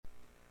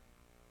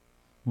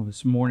Well,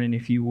 this morning,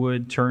 if you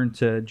would, turn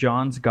to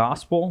John's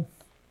Gospel.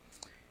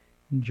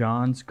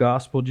 John's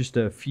Gospel, just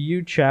a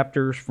few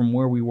chapters from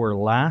where we were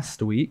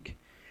last week.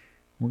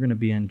 We're going to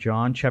be in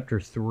John chapter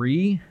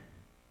 3,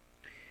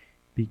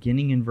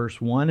 beginning in verse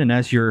 1. And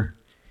as you're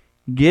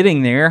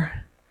getting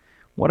there,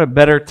 what a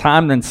better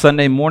time than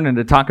Sunday morning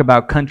to talk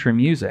about country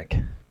music.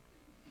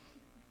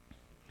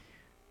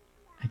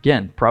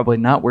 Again, probably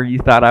not where you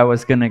thought I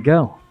was going to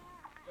go.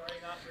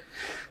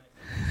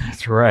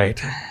 That's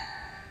right.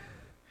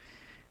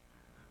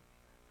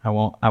 I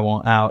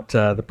won't out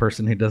the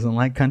person who doesn't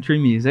like country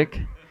music.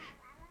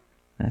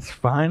 That's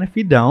fine if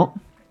you don't.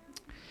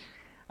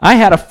 I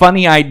had a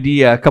funny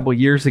idea a couple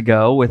years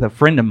ago with a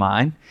friend of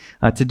mine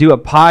to do a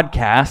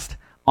podcast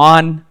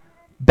on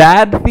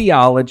bad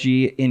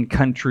theology in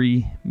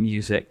country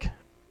music.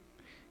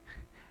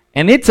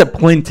 And it's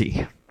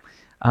aplenty.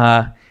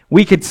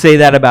 We could say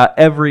that about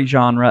every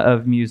genre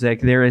of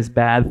music. There is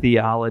bad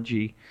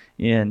theology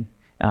in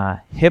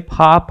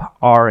hip-hop,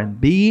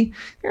 R&B.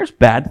 There's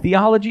bad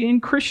theology in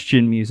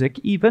Christian music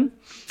even.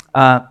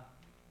 But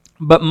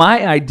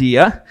my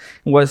idea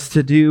was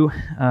to do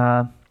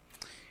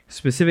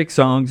specific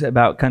songs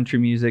about country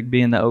music,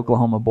 being the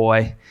Oklahoma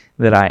boy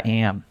that I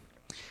am.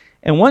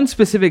 And one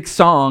specific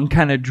song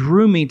kind of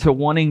drew me to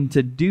wanting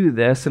to do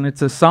this, and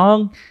it's a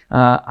song,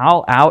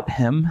 I'll out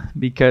him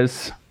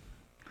because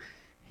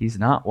he's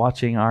not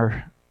watching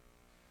our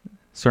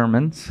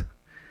sermons,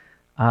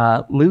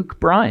 Luke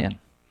Bryan.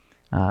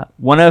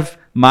 One of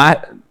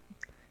my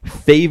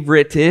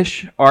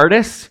favorite-ish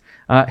artists,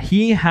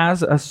 he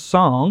has a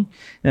song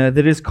that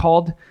is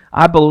called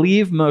I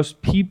Believe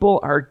Most People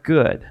Are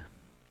Good.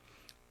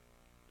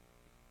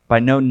 By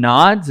no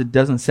nods, it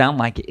doesn't sound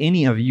like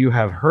any of you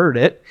have heard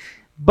it,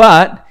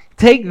 but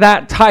take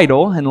that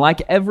title and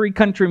like every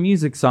country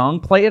music song,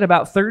 play it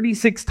about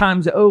 36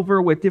 times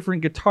over with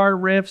different guitar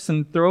riffs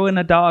and throw in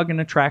a dog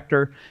and a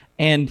tractor,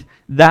 and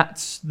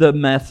that's the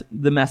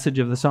message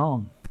of the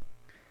song.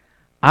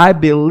 I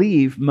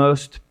believe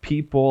most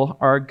people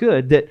are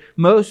good, that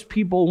most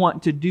people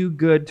want to do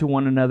good to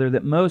one another,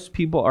 that most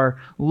people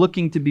are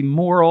looking to be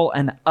moral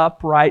and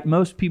upright.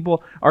 Most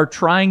people are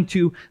trying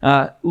to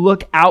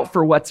look out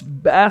for what's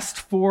best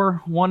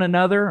for one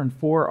another and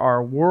for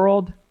our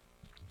world.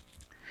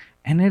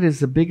 And it is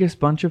the biggest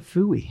bunch of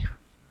phooey.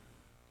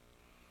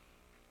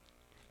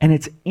 And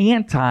it's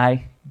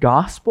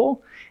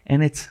anti-gospel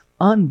and it's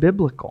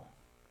unbiblical.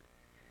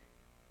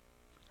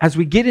 As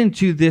we get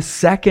into this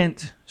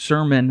second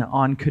sermon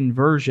on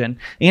conversion,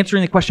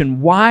 answering the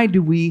question, why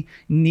do we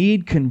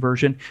need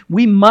conversion?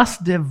 We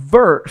must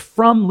divert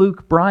from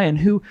Luke Bryan,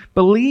 who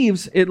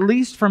believes, at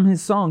least from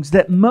his songs,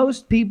 that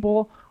most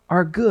people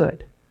are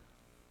good.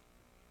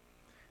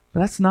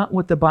 But that's not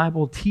what the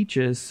Bible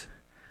teaches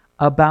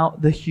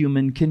about the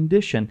human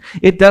condition.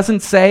 It doesn't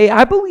say,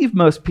 I believe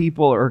most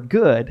people are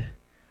good.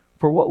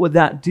 For what would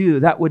that do?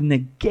 That would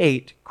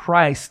negate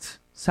Christ's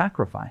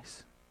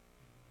sacrifice.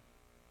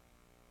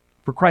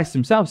 For Christ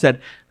himself said,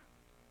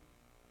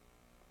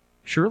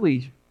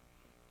 surely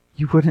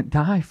you wouldn't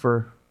die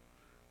for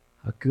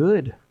a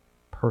good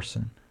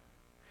person.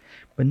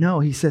 But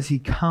no, he says he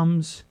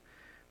comes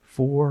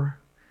for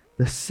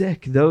the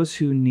sick, those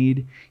who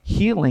need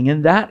healing.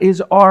 And that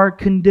is our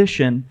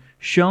condition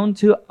shown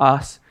to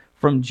us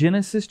from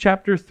Genesis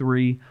chapter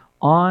 3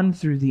 on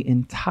through the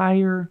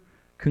entire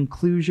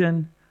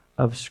conclusion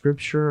of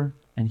Scripture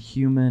and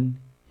human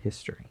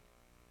history.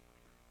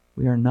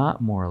 We are not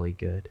morally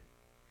good.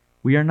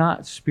 We are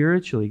not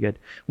spiritually good.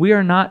 We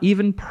are not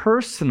even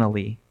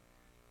personally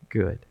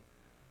good.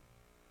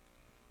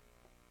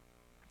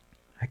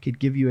 I could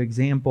give you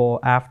example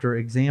after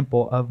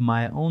example of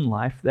my own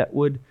life that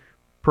would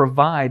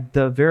provide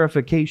the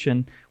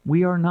verification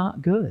we are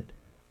not good.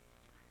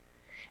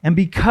 And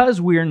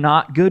because we are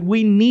not good,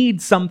 we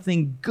need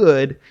something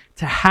good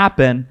to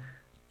happen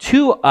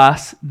to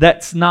us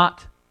that's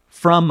not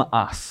from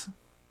us.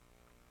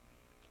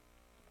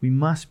 We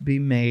must be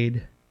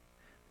made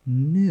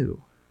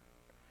new.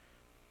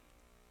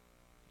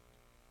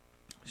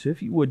 So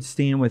if you would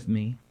stand with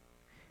me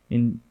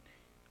in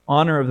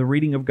honor of the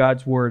reading of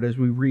God's Word as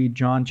we read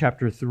John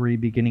chapter 3,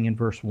 beginning in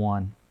verse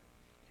 1.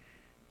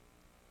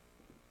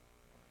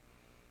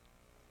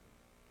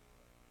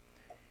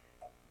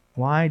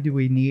 Why do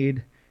we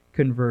need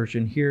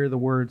conversion? Hear the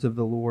words of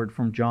the Lord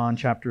from John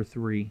chapter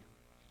 3.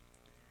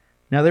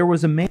 Now there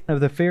was a man of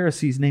the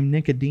Pharisees named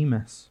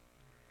Nicodemus,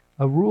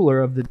 a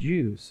ruler of the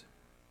Jews.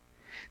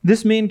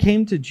 This man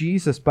came to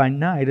Jesus by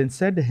night and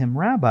said to him,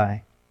 Rabbi,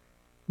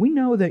 we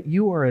know that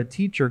you are a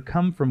teacher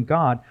come from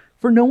God,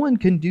 for no one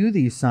can do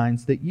these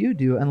signs that you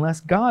do unless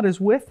God is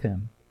with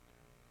him.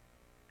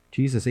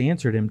 Jesus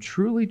answered him,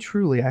 Truly,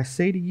 truly, I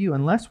say to you,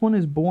 unless one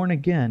is born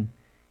again,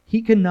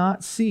 he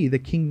cannot see the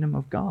kingdom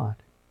of God.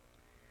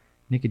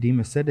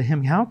 Nicodemus said to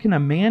him, How can a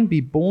man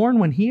be born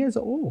when he is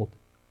old?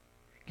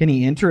 Can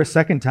he enter a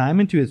second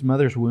time into his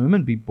mother's womb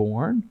and be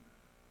born?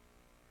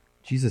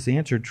 Jesus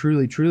answered,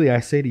 Truly, truly,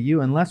 I say to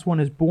you, unless one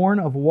is born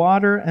of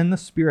water and the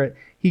Spirit,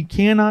 he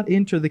cannot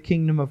enter the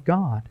kingdom of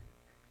God.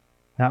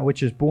 That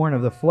which is born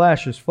of the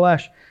flesh is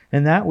flesh,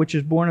 and that which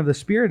is born of the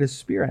Spirit is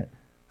spirit.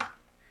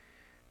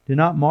 Do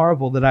not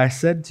marvel that I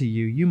said to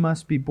you, you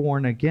must be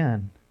born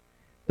again.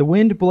 The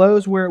wind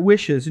blows where it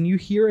wishes, and you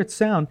hear its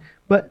sound,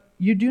 but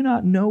you do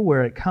not know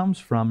where it comes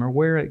from or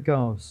where it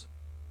goes.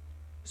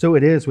 So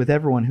it is with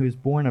everyone who is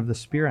born of the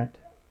Spirit.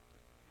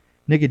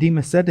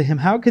 Nicodemus said to him,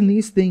 how can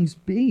these things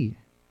be?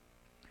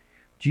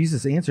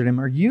 Jesus answered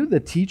him, are you the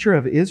teacher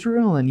of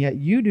Israel, and yet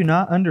you do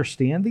not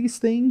understand these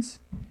things?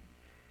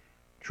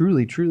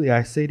 Truly, truly,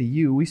 I say to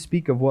you, we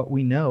speak of what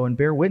we know and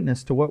bear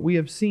witness to what we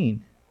have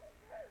seen.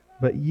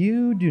 But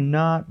you do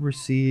not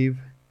receive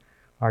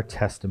our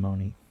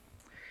testimony.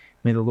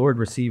 May the Lord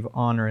receive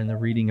honor in the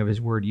reading of His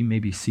word. You may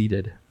be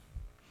seated.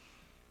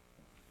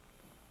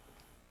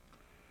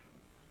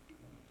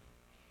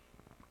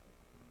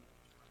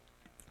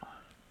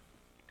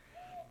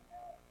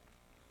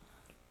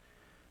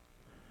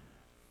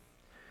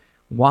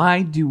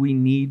 Why do we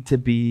need to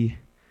be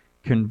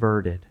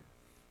converted?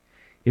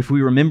 If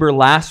we remember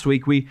last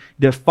week, we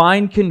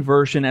defined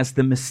conversion as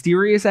the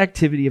mysterious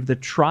activity of the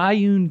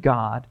triune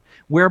God,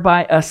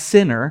 whereby a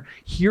sinner,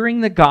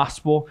 hearing the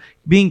gospel,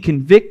 being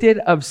convicted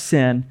of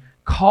sin,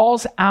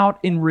 calls out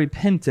in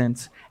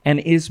repentance and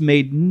is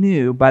made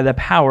new by the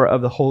power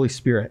of the Holy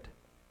Spirit.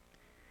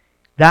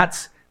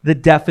 That's the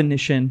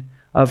definition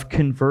of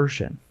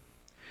conversion.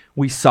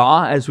 We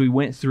saw as we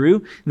went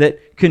through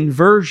that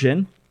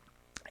conversion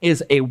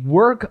is a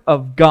work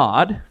of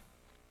God,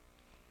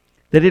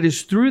 that it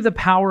is through the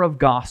power of the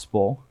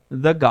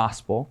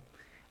gospel,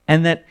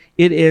 and that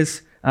it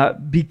is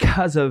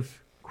because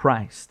of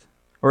Christ,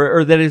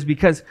 or that it is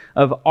because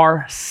of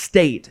our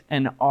state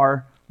and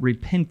our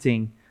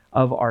repenting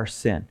of our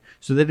sin.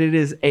 So that it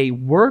is a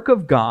work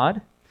of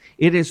God,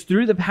 it is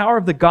through the power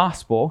of the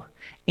gospel,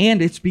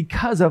 and it's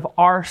because of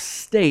our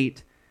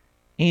state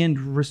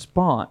and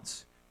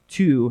response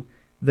to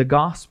the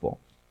gospel.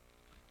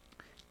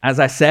 As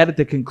I said at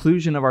the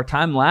conclusion of our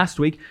time last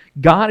week,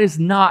 God is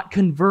not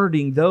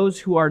converting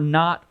those who are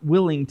not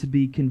willing to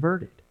be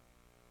converted.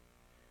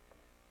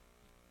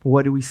 But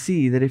what do we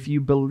see? That if you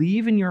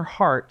believe in your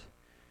heart,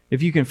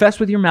 if you confess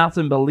with your mouth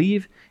and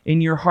believe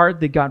in your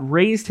heart that God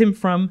raised Him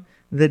from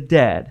the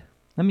dead,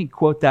 let me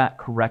quote that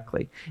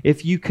correctly.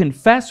 If you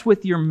confess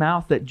with your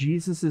mouth that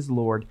Jesus is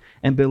Lord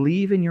and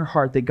believe in your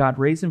heart that God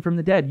raised Him from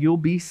the dead, you'll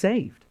be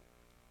saved.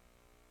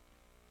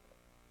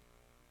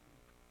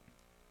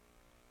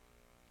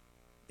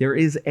 There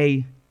is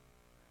a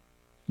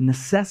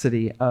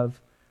necessity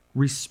of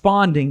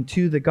responding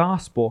to the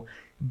gospel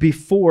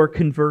before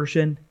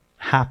conversion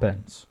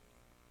happens.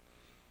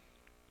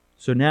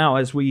 So now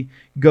as we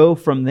go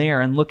from there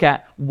and look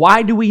at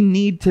why do we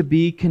need to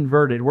be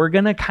converted, we're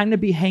going to kind of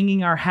be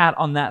hanging our hat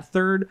on that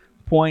third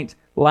point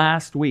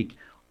last week.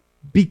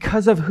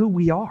 Because of who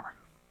we are.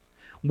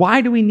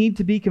 Why do we need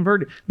to be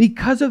converted?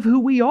 Because of who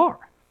we are.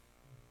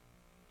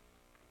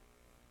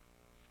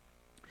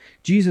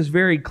 Jesus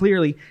very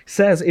clearly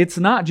says it's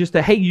not just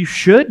a, hey, you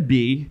should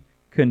be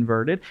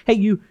converted. Hey,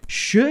 you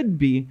should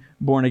be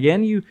born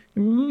again.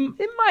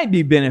 It might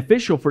be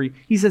beneficial for you.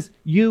 He says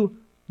you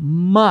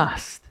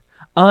must.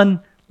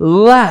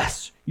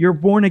 Unless you're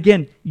born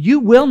again, you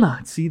will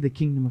not see the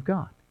kingdom of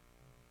God.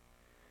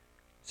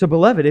 So,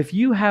 beloved, if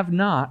you have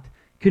not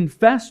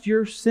confessed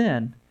your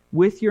sin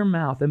with your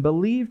mouth and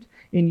believed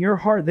in your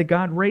heart that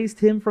God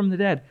raised Him from the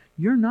dead,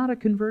 you're not a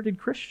converted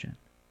Christian.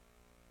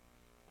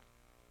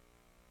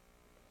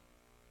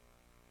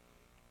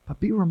 But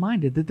be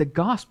reminded that the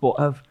gospel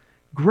of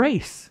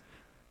grace,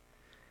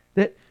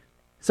 that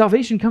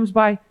salvation comes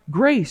by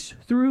grace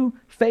through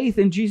faith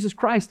in Jesus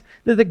Christ,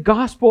 that the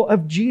gospel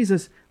of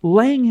Jesus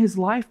laying His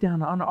life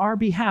down on our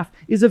behalf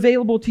is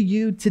available to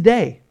you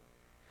today.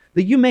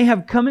 That you may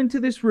have come into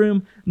this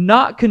room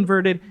not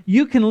converted,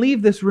 you can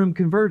leave this room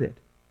converted.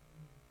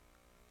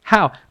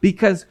 How?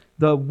 Because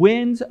the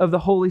winds of the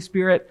Holy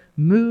Spirit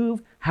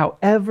move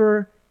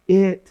however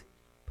it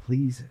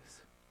pleases.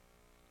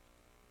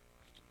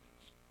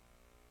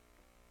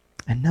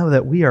 And know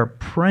that we are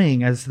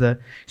praying as the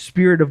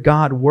Spirit of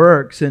God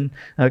works in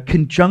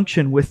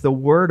conjunction with the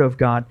Word of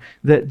God,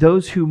 that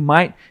those who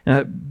might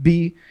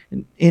be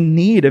in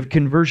need of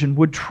conversion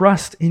would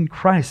trust in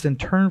Christ and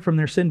turn from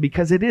their sin,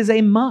 because it is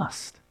a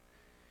must.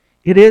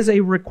 It is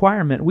a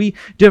requirement. We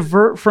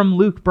divert from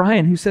Luke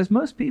Bryan, who says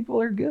most people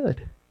are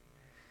good.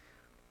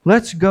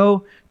 Let's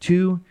go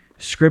to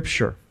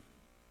Scripture.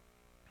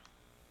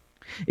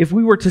 If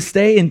we were to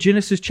stay in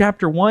Genesis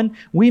chapter 1,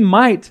 we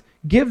might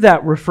give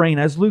that refrain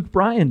as Luke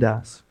Bryan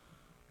does.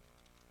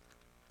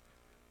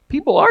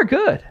 People are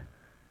good.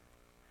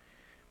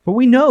 But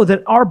we know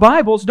that our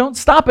Bibles don't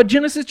stop at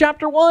Genesis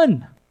chapter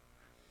 1.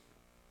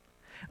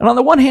 And on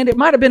the one hand, it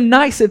might have been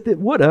nice if it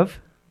would have.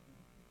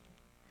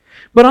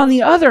 But on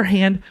the other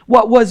hand,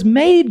 what was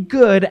made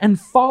good and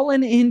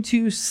fallen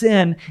into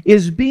sin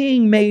is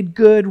being made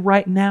good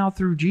right now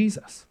through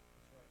Jesus.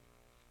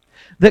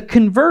 That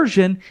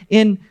conversion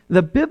in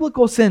the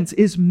biblical sense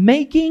is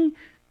making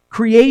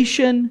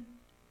creation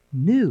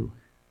new.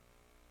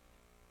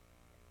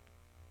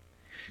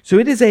 So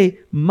it is a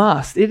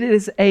must. It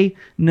is a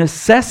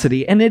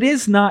necessity. And it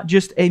is not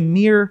just a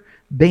mere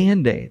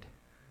Band-Aid.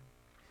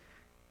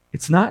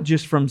 It's not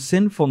just from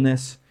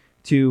sinfulness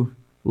to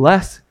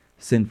less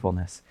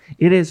sinfulness.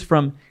 It is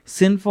from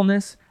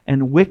sinfulness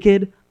and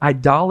wicked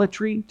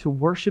idolatry to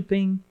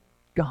worshiping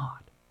God.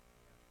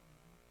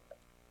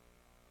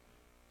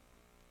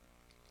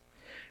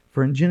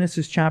 For in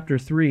Genesis chapter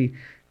 3,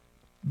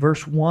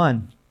 verse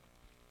 1,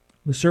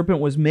 the serpent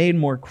was made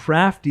more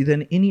crafty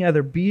than any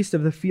other beast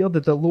of the field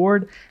that the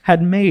Lord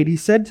had made. He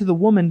said to the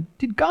woman,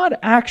 "Did God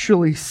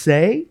actually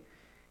say,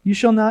 'You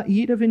shall not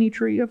eat of any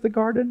tree of the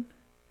garden'?"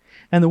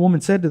 And the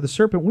woman said to the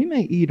serpent, "We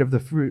may eat of the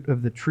fruit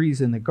of the trees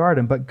in the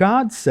garden, but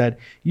God said,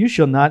 'You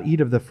shall not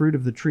eat of the fruit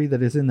of the tree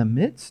that is in the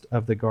midst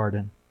of the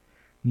garden.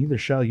 Neither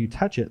shall you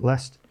touch it,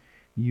 lest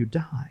you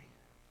die.'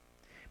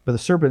 But the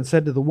serpent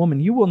said to the woman,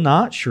 'You will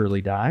not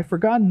surely die, for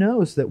God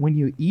knows that when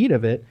you eat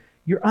of it,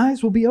 your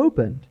eyes will be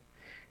opened,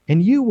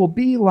 and you will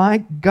be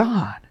like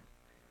God,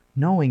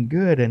 knowing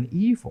good and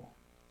evil.'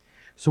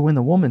 So when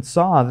the woman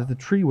saw that the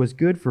tree was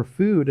good for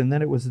food, and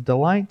that it was a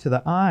delight to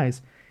the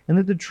eyes, and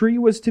that the tree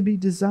was to be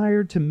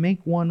desired to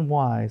make one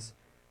wise,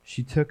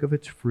 she took of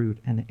its fruit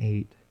and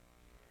ate.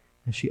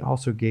 And she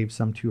also gave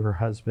some to her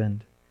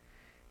husband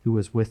who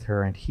was with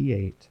her, and he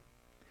ate.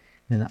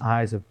 And the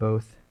eyes of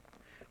both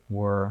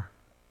were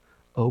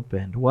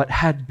opened. What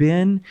had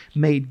been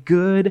made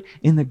good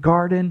in the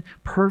garden,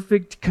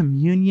 perfect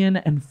communion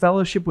and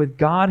fellowship with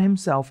God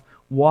Himself,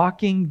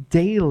 walking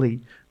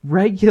daily,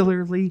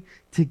 regularly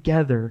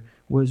together,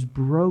 was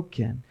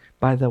broken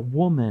by the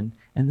woman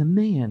and the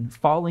man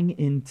falling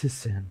into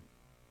sin.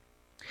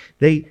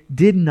 They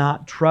did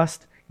not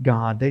trust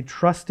God. They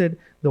trusted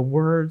the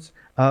words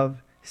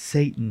of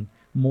Satan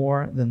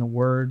more than the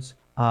words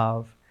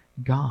of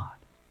God.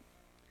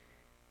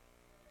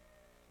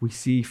 We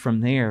see from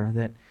there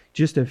that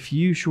just a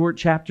few short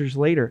chapters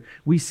later,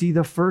 we see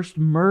the first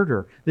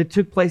murder that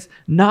took place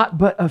not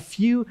but a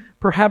few,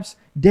 perhaps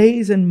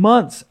days and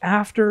months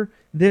after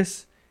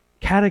this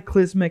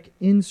cataclysmic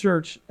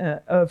insurge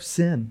of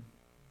sin,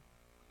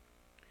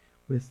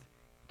 with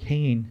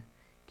Cain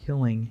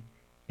killing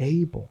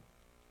Abel.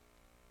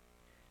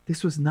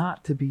 This was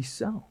not to be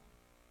so.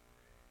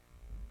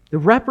 The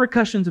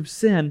repercussions of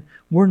sin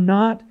were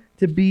not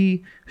to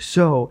be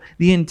so.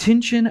 The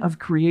intention of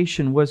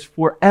creation was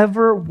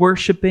forever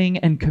worshiping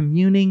and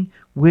communing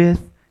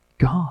with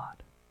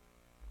God.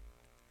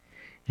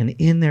 And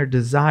in their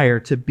desire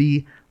to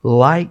be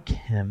like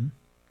Him,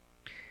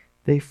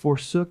 they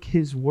forsook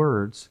His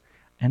words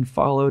and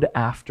followed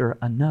after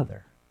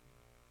another.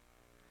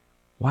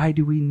 Why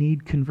do we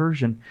need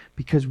conversion?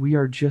 Because we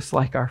are just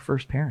like our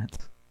first parents.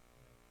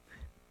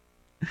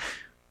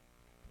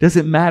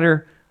 Doesn't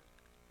matter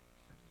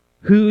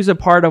who's a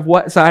part of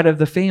what side of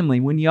the family.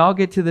 When you all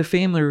get to the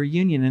family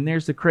reunion and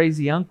there's the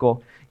crazy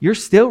uncle, you're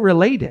still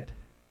related.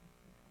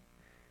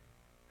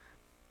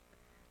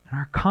 And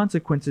our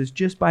consequences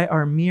just by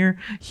our mere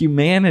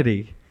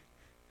humanity.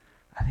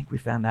 I think we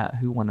found out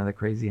who one of the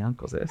crazy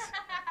uncles is.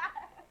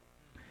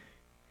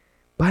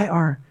 By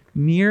our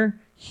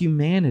mere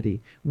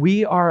humanity,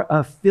 we are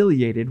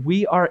affiliated.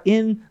 We are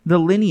in the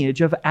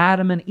lineage of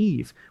Adam and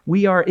Eve.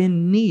 We are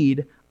in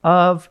need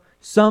of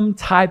some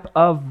type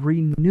of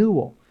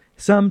renewal,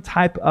 some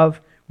type of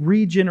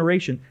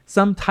regeneration,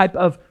 some type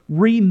of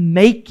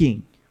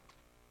remaking.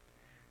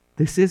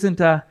 This isn't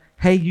a,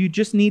 hey, you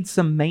just need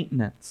some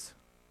maintenance.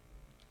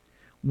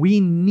 We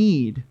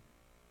need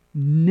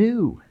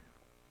new.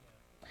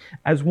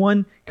 As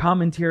one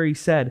commentary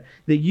said,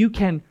 that you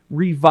can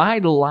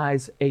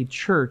revitalize a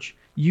church,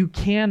 you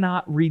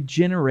cannot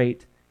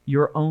regenerate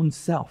your own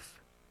self.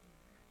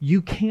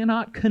 You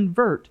cannot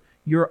convert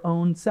your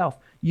own self.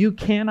 You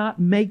cannot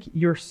make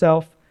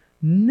yourself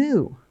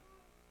new.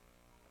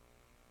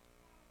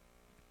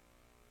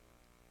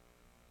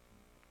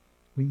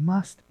 We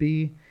must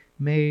be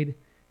made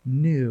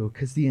new,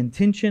 because the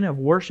intention of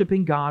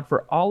worshiping God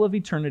for all of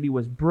eternity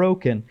was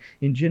broken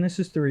in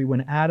Genesis 3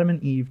 when Adam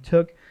and Eve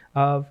took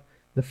of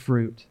the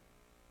fruit.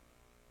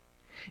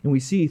 And we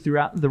see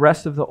throughout the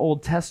rest of the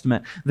Old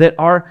Testament that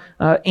our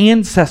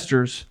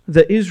ancestors,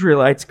 the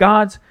Israelites,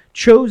 God's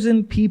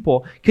chosen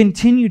people,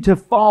 continue to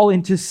fall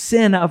into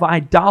sin of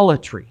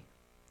idolatry.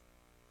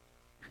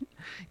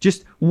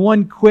 Just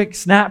one quick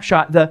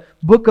snapshot. The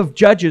book of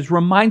Judges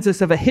reminds us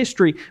of a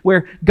history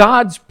where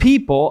God's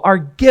people are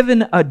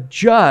given a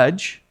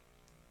judge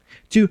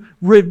to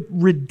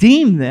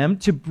redeem them,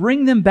 to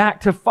bring them back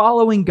to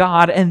following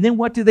God. And then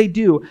what do?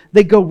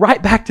 They go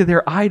right back to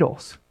their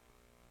idols.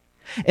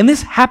 And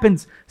this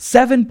happens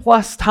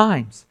 7+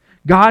 times.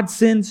 God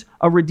sends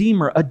a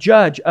redeemer, a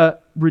judge,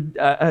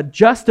 a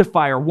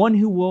justifier, one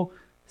who will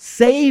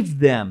save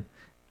them.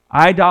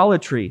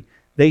 Idolatry.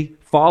 They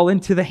fall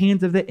into the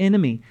hands of the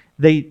enemy.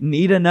 They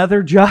need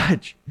another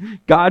judge.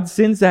 God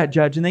sends that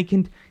judge,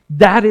 and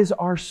that is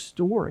our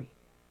story.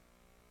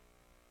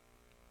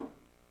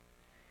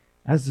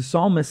 As the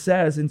psalmist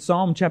says in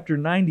Psalm chapter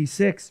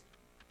 96,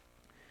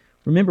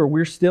 remember,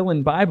 we're still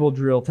in Bible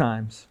drill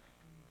times.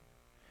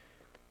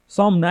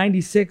 Psalm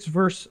 96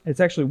 it's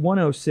actually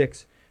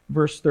 106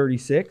 verse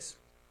 36.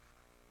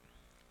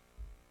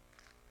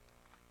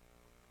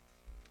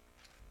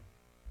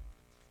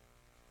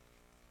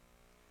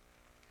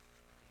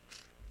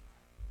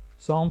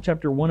 Psalm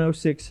chapter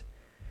 106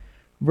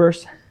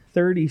 verse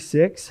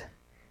 36.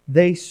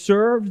 They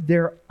served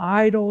their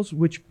idols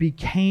which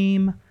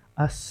became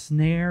a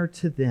snare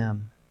to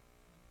them.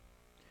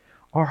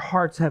 Our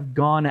hearts have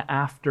gone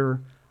after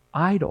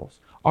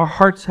idols. Our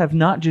hearts have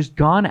not just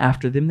gone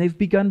after them, they've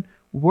begun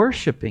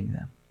worshiping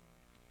them.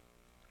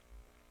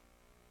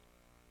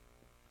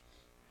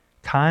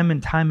 Time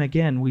and time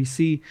again, we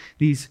see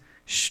these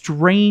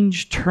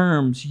strange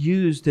terms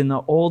used in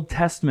the Old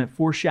Testament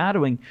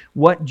foreshadowing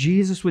what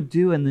Jesus would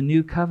do in the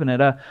New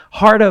Covenant. A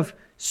heart of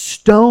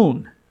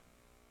stone.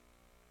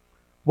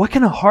 What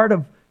can a heart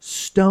of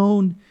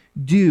stone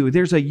do?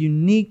 There's a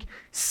unique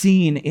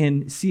scene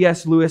in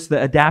C.S. Lewis,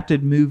 the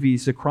adapted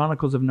movies, The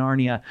Chronicles of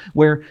Narnia,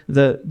 where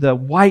the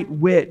White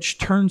Witch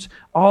turns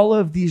all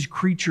of these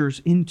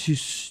creatures into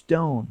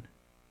stone.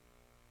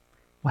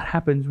 What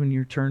happens when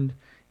you're turned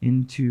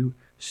into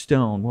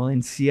stone? Well,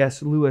 in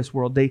C.S. Lewis'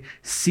 world, they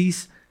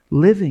cease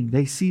living.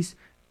 They cease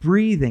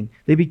breathing.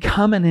 They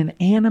become an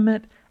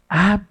inanimate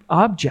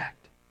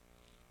object.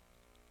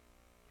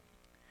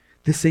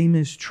 The same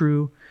is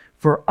true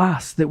for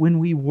us, that when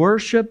we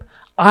worship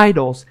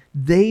idols,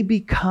 they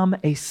become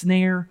a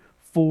snare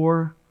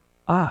for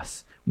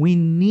us. We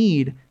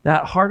need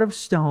that heart of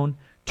stone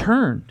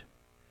turned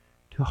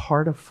to a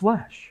heart of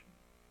flesh.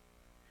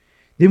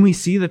 Then we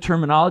see the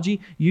terminology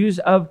used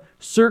of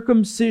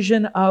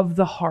circumcision of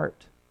the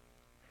heart,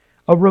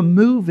 a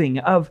removing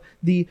of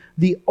the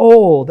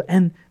old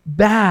and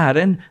bad,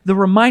 and the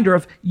reminder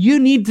of, you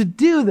need to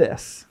do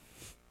this.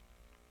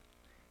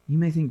 You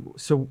may think,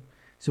 so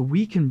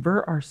we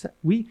convert ourselves,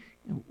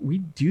 we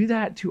do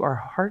that to our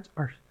hearts?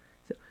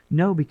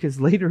 No,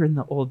 because later in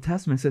the Old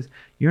Testament it says,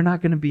 you're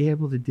not going to be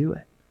able to do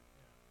it.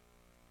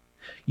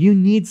 You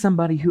need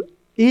somebody who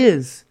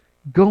is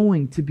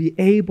going to be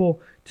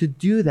able to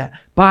do that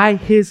by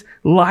His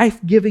life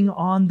giving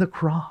on the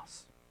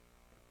cross.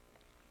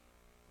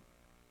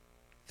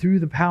 Through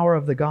the power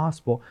of the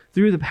gospel,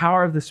 through the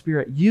power of the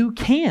Spirit, you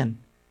can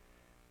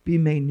be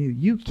made new.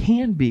 You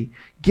can be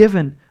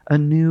given a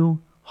new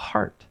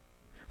heart.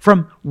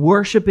 From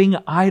worshiping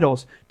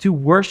idols to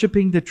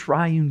worshiping the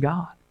triune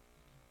God.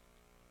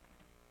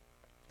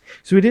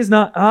 So it is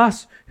not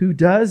us who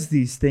does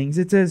these things.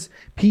 It's as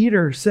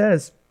Peter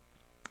says,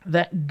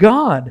 that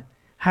God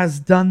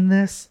has done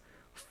this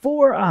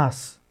for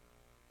us.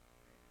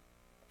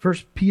 1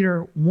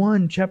 Peter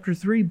 1, chapter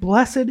 3,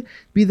 Blessed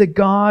be the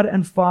God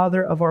and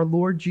Father of our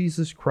Lord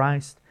Jesus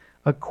Christ.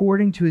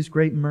 According to His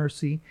great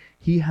mercy,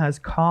 He has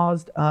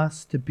caused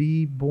us to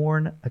be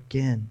born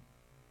again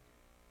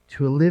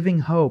to a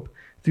living hope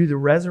through the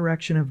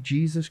resurrection of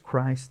Jesus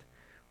Christ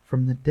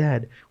from the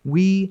dead.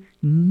 We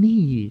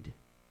need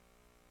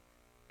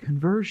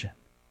conversion.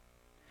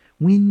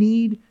 We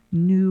need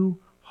new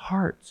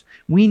hearts.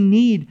 We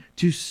need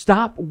to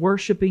stop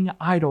worshiping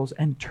idols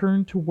and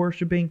turn to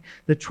worshiping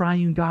the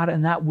triune God,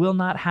 and that will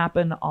not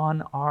happen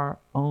on our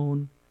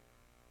own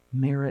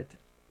merit,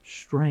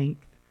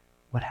 strength,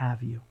 what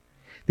have you.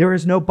 There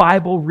is no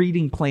Bible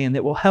reading plan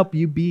that will help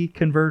you be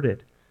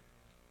converted.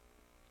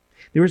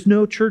 There is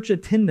no church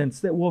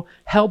attendance that will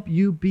help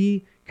you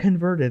be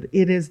converted.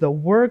 It is the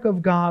work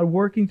of God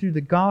working through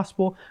the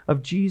gospel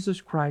of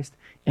Jesus Christ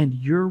and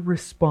your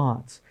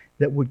response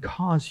that would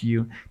cause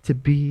you to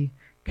be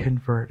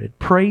converted.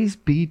 Praise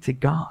be to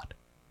God.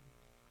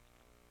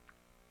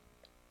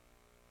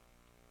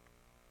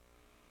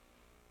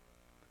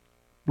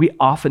 We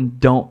often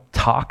don't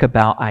talk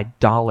about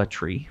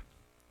idolatry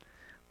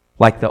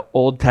like the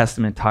Old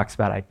Testament talks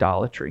about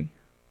idolatry.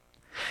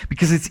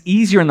 Because it's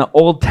easier in the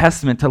Old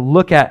Testament to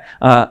look at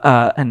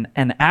an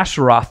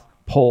Asheroth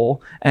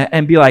pole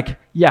and be like,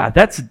 yeah,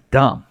 that's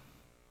dumb.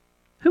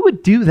 Who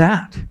would do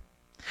that?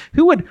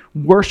 Who would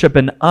worship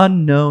an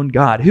unknown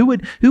God? Who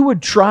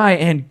would try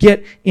and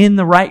get in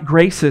the right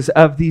graces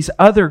of these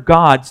other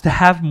gods to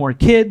have more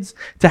kids,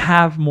 to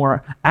have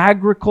more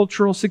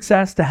agricultural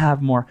success, to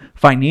have more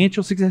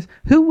financial success?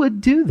 Who would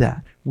do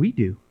that? We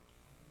do.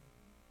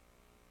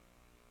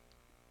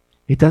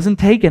 It doesn't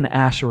take an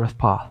Asherah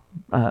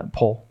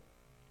pole.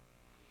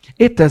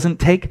 It doesn't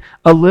take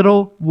a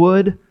little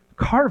wood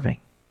carving.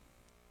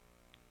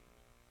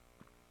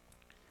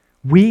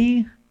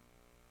 We,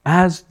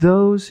 as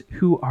those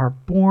who are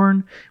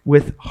born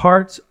with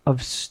hearts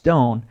of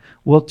stone,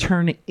 will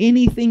turn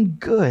anything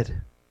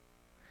good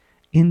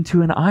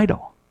into an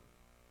idol.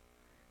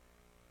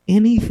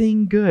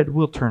 Anything good.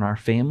 We'll turn our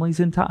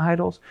families into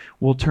idols.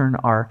 We'll turn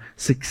our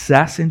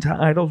success into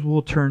idols.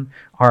 We'll turn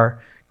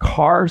our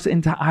cars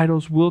into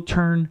idols. We'll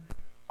turn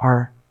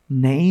our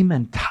name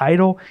and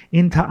title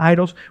into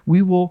idols.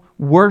 We will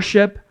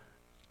worship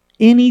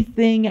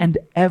anything and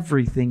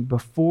everything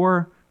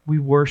before we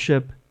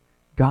worship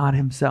God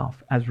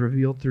Himself as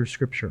revealed through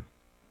Scripture.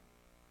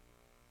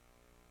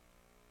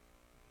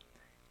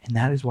 And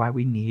that is why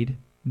we need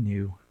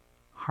new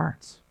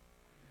hearts.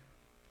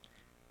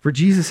 For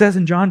Jesus says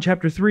in John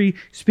chapter 3,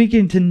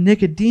 speaking to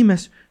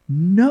Nicodemus,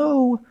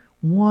 no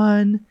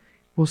one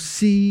will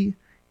see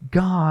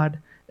God,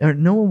 or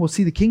no one will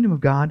see the kingdom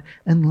of God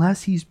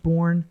unless he's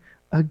born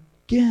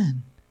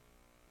again.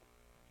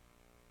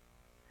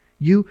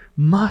 You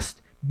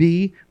must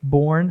be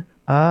born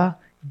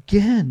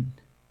again.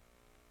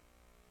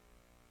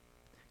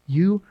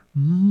 You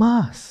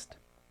must.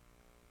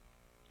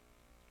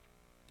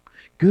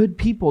 Good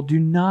people do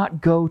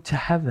not go to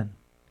heaven.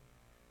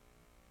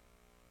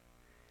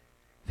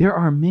 There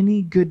are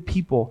many good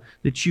people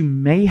that you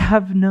may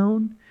have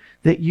known,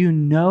 that you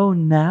know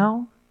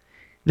now,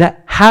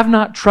 that have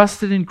not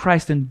trusted in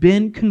Christ and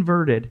been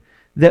converted,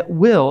 that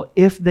will,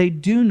 if they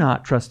do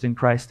not trust in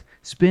Christ,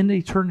 spend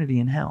eternity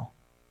in hell.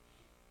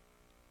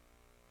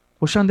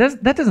 Well, Sean,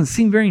 that doesn't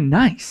seem very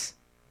nice.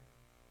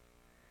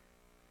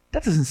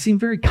 That doesn't seem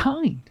very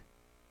kind.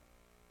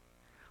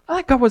 I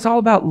thought God was all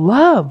about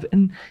love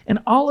and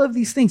all of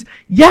these things.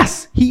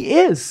 Yes, He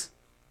is.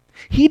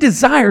 He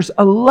desires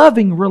a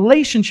loving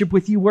relationship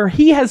with you where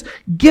He has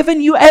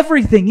given you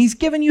everything. He's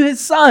given you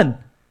His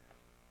Son.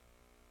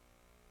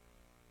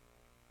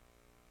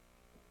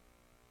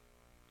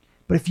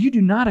 But if you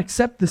do not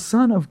accept the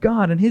Son of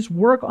God and His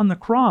work on the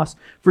cross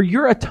for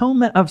your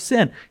atonement of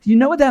sin, do you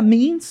know what that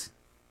means?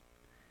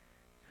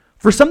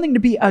 For something to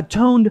be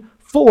atoned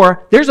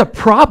for, there's a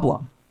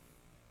problem.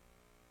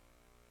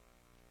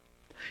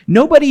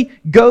 Nobody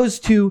goes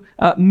to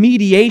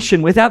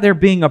mediation without there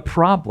being a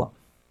problem.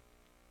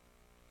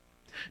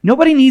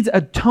 Nobody needs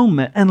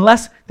atonement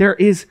unless there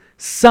is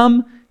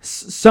some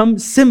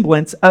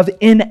semblance of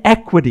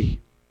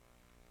inequity.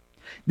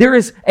 There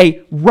is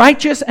a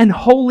righteous and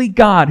holy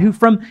God who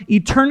from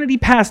eternity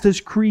past has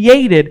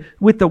created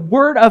with the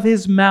word of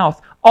His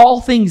mouth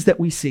all things that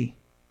we see.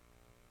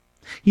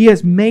 He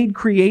has made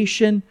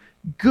creation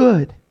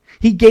good.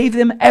 He gave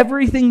them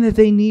everything that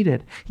they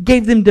needed. He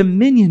gave them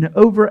dominion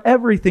over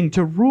everything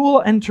to rule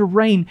and to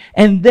reign,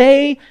 and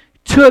they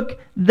took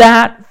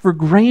that for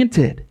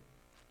granted.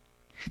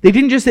 They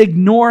didn't just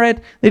ignore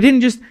it. They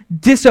didn't just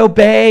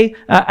disobey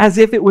as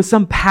if it was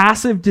some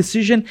passive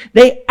decision.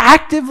 They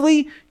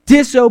actively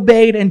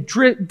disobeyed and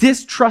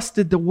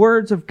distrusted the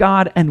words of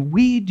God, and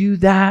we do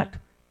that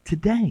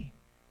today.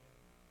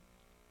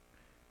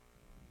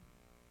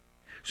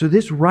 So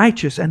this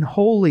righteous and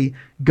holy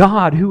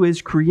God who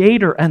is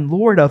creator and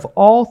Lord of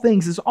all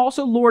things is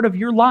also Lord of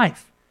your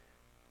life.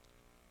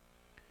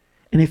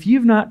 And if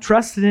you've not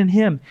trusted in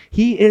Him,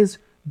 He is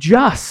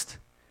just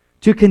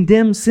to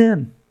condemn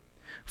sin.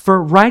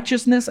 For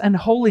righteousness and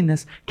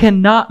holiness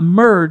cannot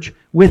merge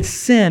with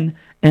sin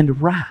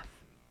and wrath.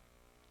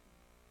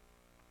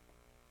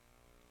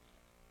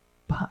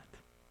 But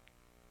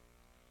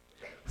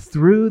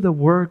through the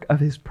work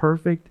of His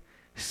perfect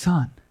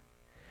Son,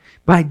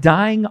 by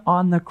dying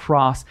on the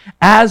cross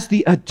as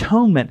the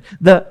atonement,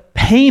 the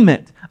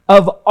payment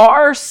of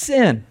our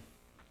sin,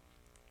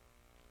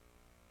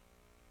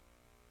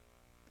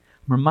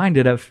 I'm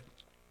reminded of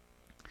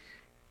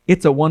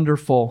It's a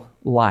Wonderful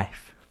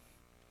Life.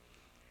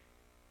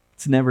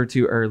 It's never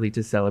too early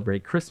to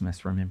celebrate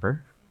Christmas,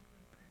 remember?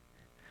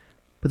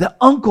 But the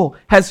uncle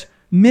has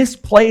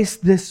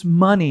misplaced this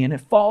money and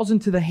it falls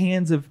into the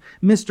hands of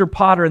Mr.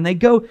 Potter, and they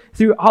go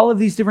through all of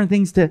these different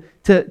things to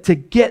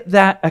get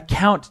that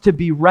account to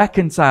be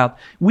reconciled.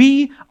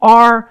 We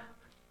are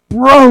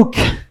broke.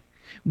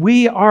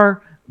 We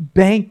are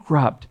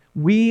bankrupt.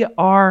 We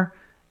are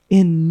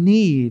in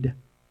need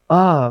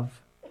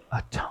of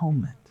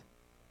atonement.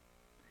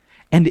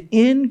 And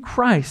in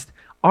Christ,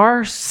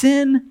 our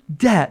sin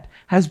debt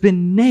has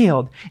been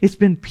nailed. It's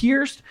been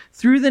pierced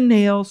through the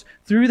nails,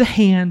 through the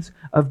hands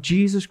of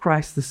Jesus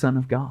Christ, the Son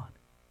of God.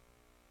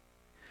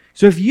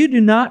 So if you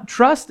do not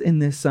trust in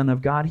this Son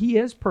of God, He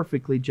is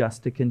perfectly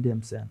just to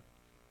condemn sin.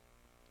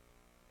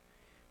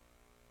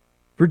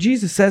 For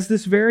Jesus says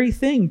this very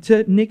thing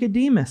to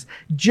Nicodemus.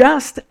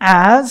 Just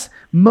as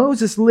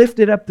Moses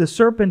lifted up the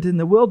serpent in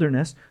the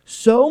wilderness,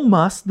 so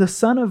must the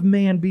Son of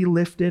Man be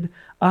lifted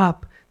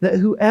up, that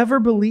whoever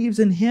believes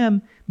in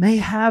Him may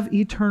have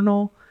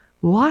eternal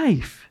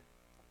life.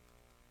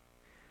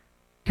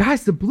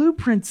 Guys, the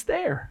blueprint's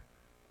there.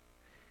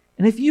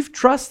 And if you've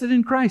trusted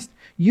in Christ,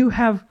 you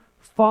have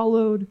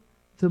followed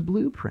the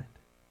blueprint.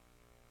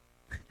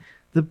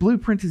 The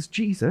blueprint is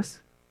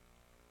Jesus.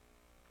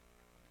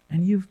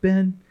 And you've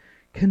been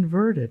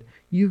converted.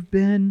 You've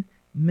been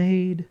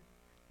made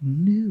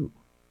new.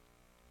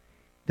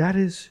 That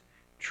is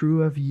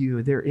true of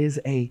you. There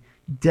is a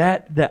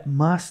debt that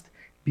must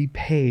be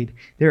paid.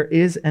 There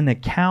is an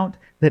account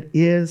that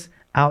is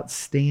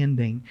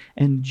outstanding.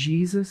 And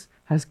Jesus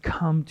has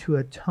come to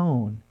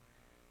atone,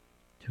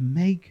 to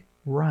make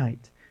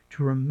right,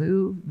 to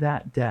remove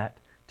that debt,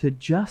 to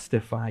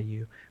justify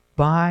you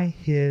by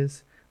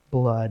His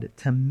blood,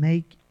 to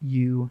make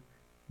you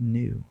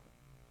new.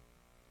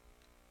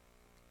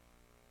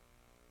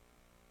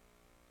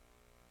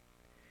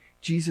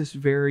 Jesus'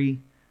 very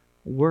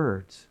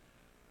words,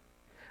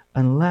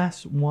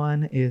 unless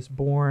one is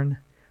born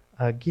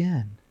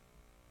again.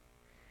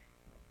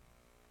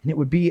 And it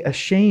would be a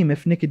shame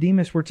if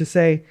Nicodemus were to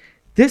say,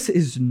 This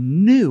is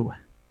new.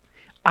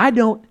 I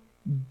don't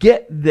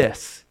get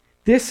this.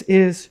 This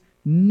is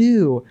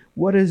new.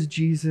 What does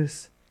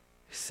Jesus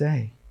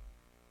say?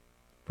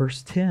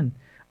 Verse 10,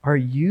 are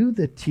you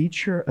the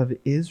teacher of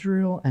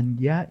Israel, and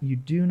yet you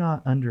do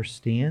not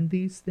understand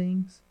these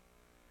things?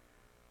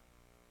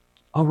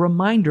 A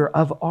reminder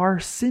of our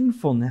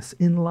sinfulness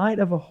in light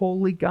of a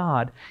holy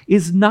God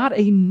is not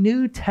a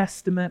New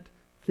Testament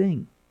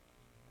thing.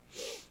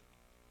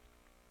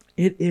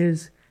 It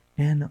is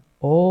an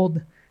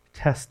Old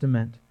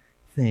Testament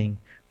thing.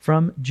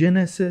 From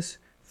Genesis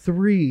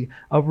 3,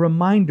 a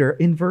reminder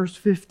in verse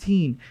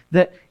 15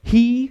 that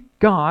He,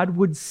 God,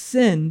 would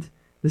send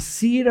the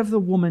seed of the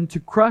woman to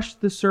crush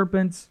the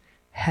serpent's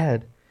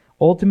head,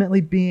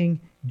 ultimately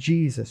being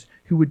Jesus,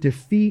 who would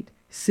defeat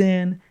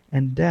sin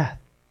and death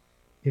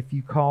if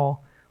you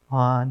call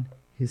on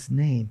His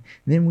name.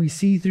 And then we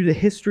see through the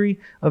history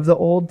of the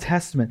Old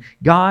Testament,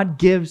 God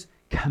gives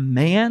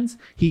commands.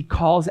 He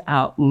calls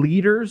out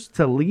leaders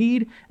to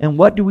lead. And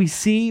what do we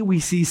see? We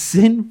see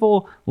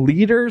sinful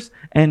leaders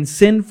and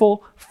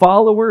sinful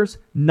followers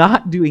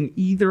not doing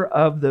either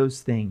of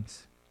those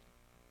things.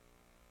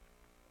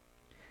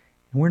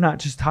 And we're not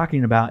just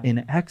talking about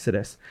in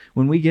Exodus.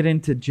 When we get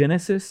into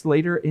Genesis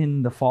later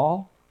in the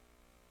fall,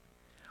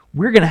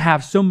 we're going to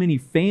have so many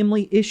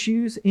family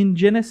issues in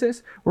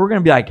Genesis. We're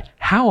going to be like,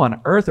 how on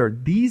earth are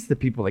these the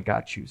people that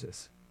God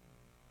chooses?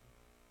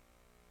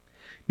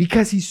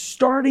 Because He's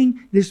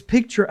starting this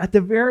picture at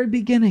the very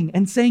beginning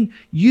and saying,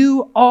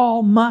 you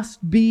all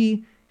must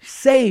be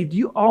saved.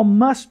 You all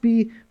must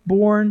be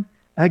born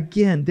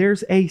again.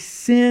 There's a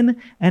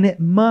sin and it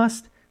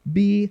must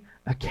be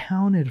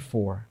accounted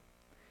for.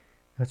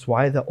 That's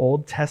why the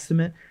Old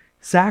Testament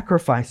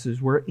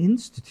sacrifices were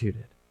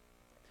instituted,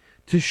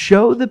 to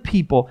show the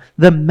people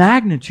the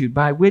magnitude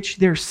by which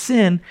their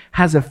sin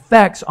has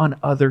effects on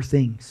other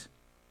things.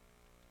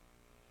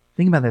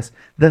 Think about this.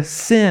 The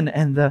sin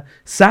and the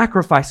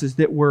sacrifices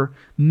that were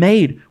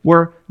made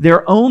were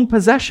their own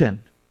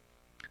possession.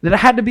 That it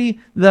had to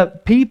be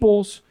the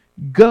people's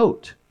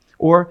goat,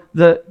 or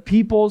the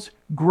people's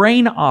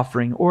grain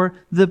offering, or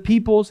the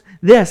people's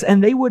this.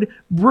 And they would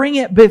bring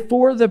it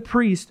before the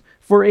priest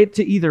for it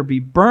to either be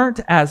burnt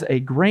as a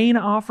grain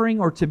offering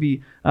or to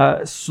be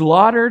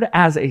slaughtered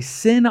as a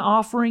sin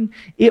offering.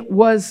 It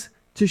was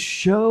to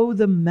show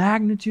the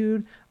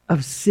magnitude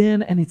of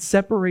sin and its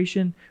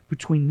separation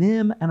between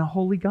them and a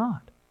holy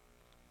God.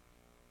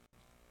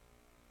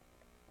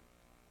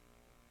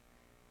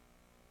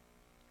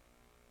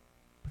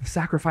 But the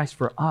sacrifice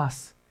for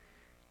us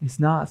is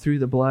not through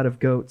the blood of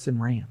goats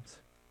and rams.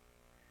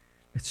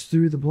 It's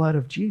through the blood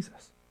of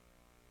Jesus.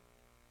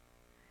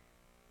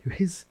 Through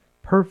His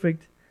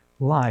perfect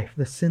life,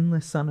 the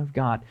sinless Son of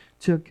God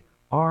took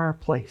our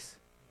place,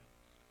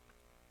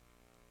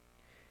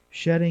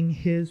 shedding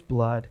His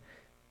blood.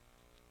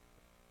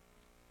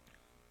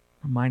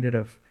 Reminded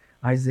of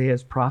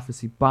Isaiah's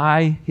prophecy,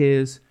 by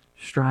His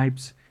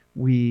stripes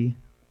we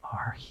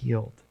are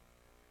healed.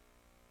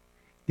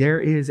 There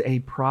is a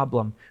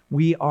problem.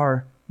 We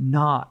are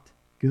not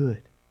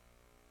good.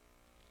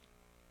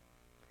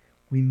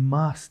 We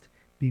must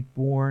be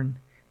born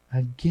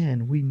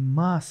again. We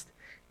must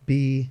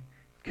be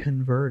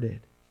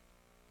converted.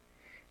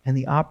 And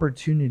the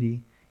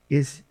opportunity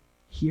is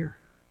here.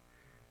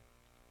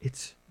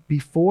 It's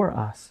before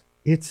us.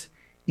 It's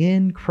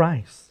in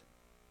Christ.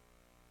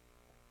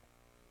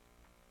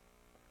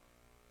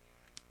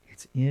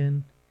 It's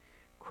in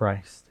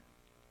Christ.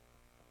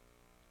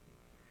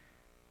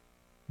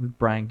 Luke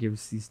Bryan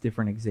gives these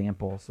different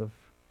examples of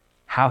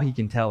how he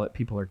can tell that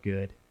people are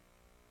good.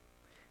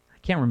 I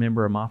can't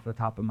remember them off the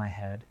top of my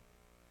head,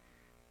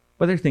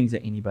 but they're things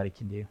that anybody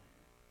can do.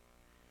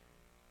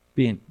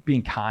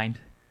 Being kind,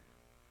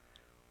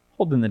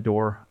 holding the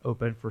door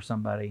open for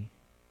somebody,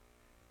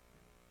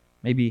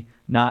 maybe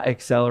not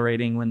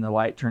accelerating when the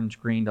light turns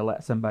green to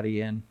let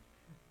somebody in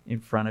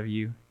front of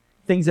you.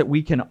 Things that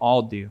we can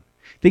all do.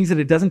 Things that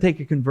it doesn't take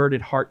a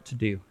converted heart to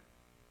do.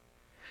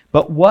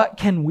 But what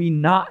can we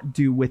not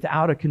do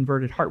without a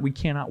converted heart? We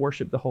cannot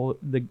worship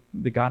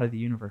the God of the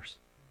universe.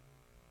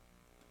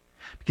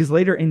 Because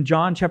later in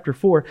John chapter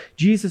 4,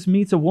 Jesus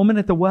meets a woman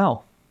at the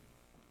well.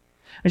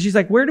 And she's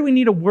like, where do we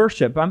need to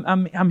worship?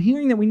 I'm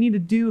hearing that we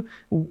need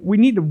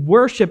to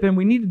worship, and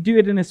we need to do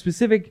it in a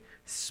specific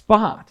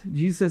spot.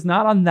 Jesus says,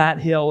 not on that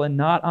hill and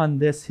not on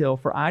this hill,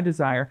 for I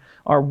desire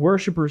our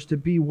worshipers to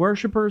be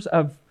worshipers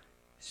of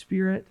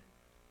spirit.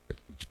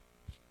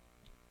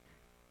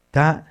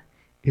 That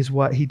is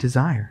what He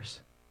desires.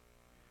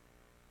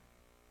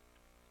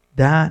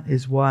 That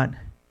is what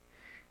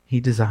He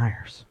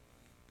desires.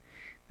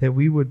 That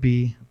we would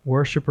be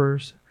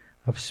worshipers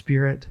of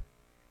spirit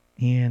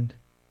and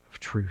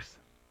of truth.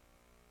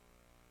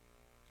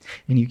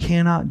 And you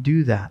cannot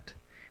do that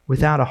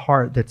without a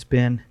heart that's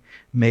been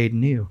made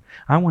new.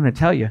 I want to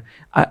tell you,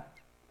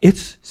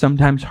 it's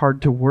sometimes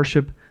hard to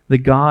worship the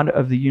God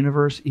of the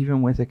universe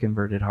even with a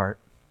converted heart.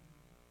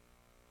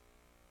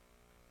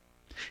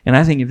 And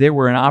I think if there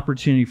were an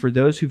opportunity for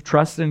those who've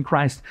trusted in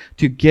Christ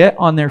to get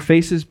on their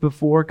faces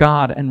before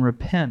God and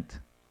repent,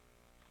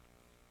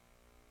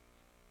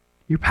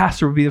 Your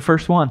pastor would be the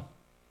first one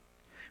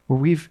where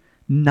we've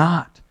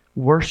not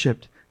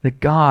worshiped the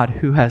God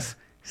who has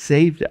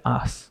saved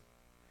us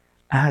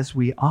as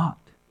we ought.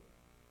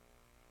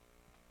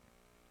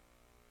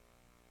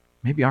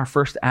 Maybe our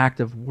first act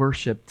of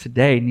worship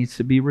today needs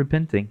to be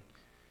repenting.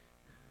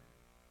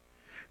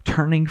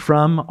 Turning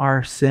from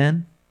our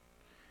sin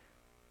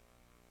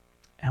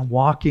and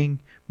walking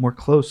more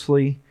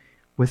closely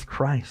with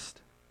Christ.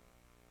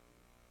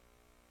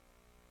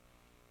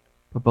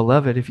 But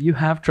beloved, if you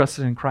have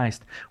trusted in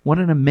Christ, what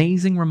an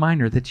amazing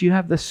reminder that you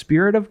have the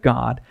Spirit of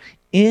God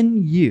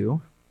in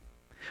you,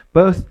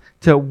 both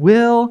to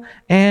will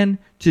and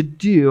to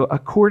do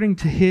according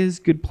to His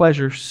good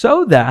pleasure,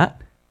 so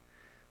that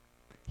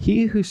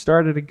He who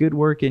started a good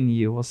work in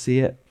you will see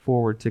it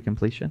forward to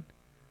completion.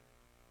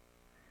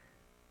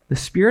 The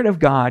Spirit of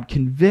God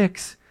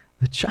convicts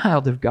the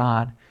child of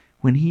God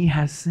when he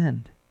has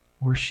sinned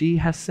or she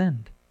has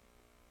sinned.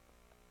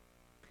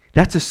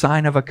 That's a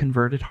sign of a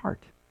converted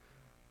heart.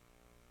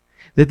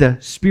 That the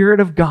Spirit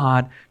of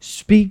God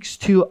speaks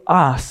to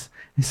us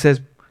and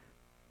says,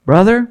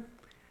 brother,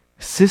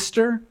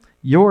 sister,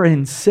 you're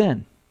in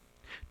sin.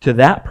 To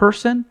that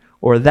person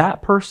or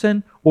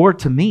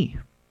to me.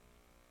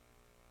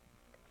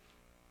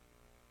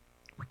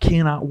 We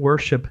cannot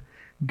worship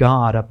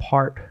God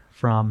apart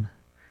from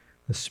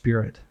the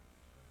Spirit.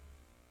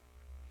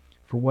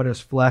 For what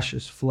is flesh,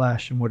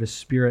 and what is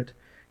spirit.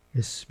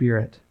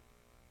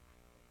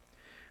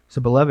 So,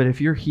 beloved, if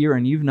you're here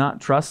and you've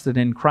not trusted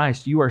in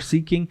Christ, you are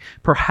seeking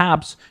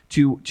perhaps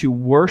to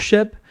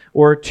worship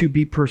or to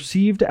be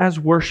perceived as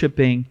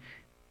worshiping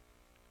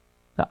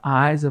the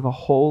eyes of a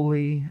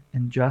holy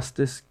and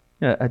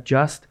a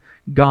just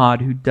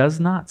God who does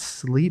not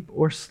sleep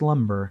or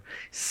slumber,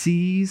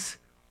 sees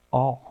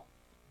all.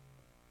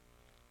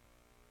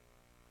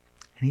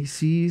 And He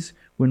sees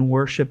when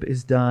worship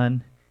is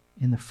done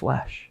in the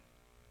flesh.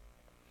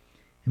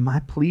 And my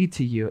plea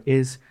to you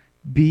is,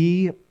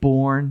 be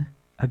born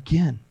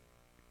again.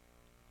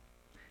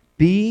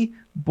 Be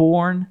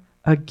born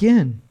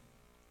again.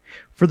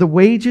 For the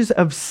wages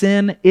of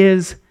sin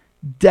is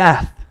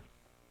death.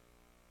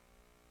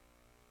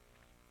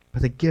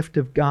 But the gift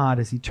of God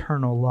is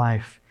eternal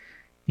life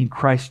in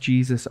Christ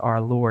Jesus our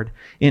Lord.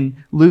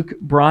 In Luke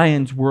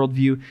Bryan's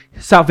worldview,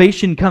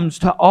 salvation comes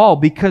to all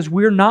because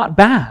we're not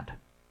bad.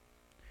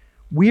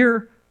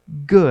 We're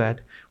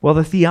good. Well,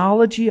 the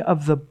theology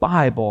of the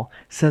Bible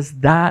says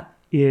that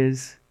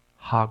is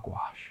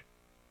hogwash.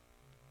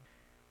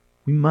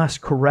 We must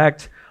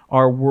correct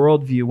our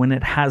worldview when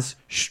it has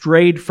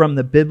strayed from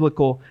the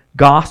biblical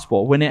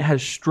gospel, when it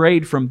has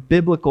strayed from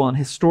biblical and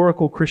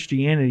historical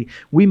Christianity.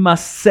 We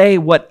must say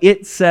what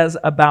it says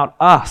about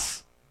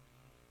us,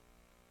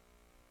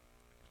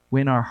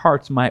 when our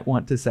hearts might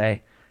want to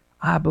say,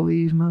 I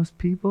believe most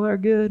people are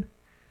good.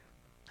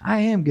 I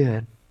am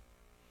good.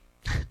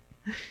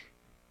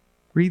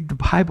 Read the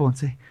Bible and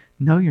say,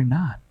 no, you're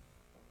not.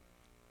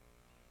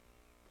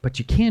 But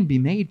you can be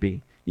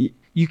made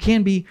You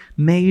can be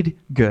made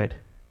good.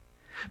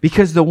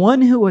 Because the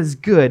one who was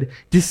good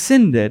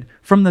descended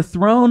from the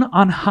throne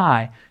on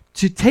high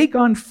to take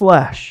on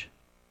flesh,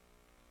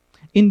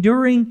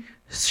 enduring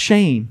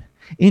shame,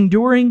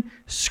 enduring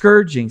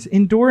scourgings,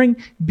 enduring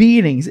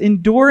beatings,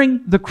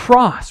 enduring the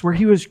cross where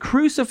He was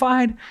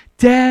crucified,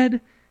 dead,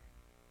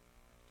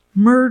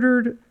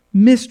 murdered,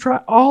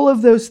 mistried, all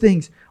of those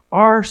things.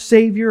 Our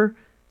Savior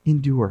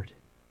endured.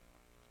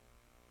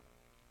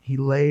 He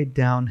laid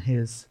down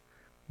His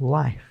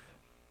life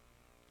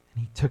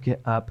and He took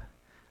it up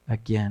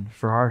again.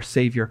 For our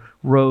Savior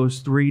rose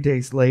 3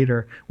 days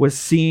later, was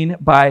seen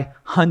by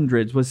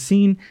hundreds, was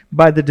seen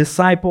by the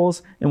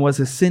disciples, and was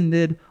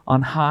ascended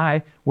on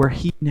high, where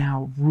He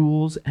now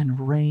rules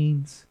and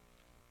reigns.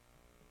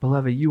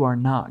 Beloved, you are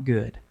not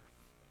good.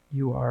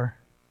 You are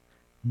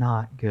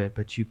not good,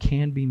 but you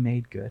can be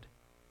made good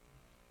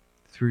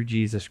through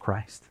Jesus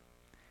Christ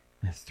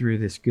and through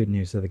this good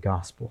news of the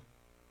gospel.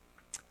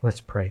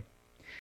 Let's pray.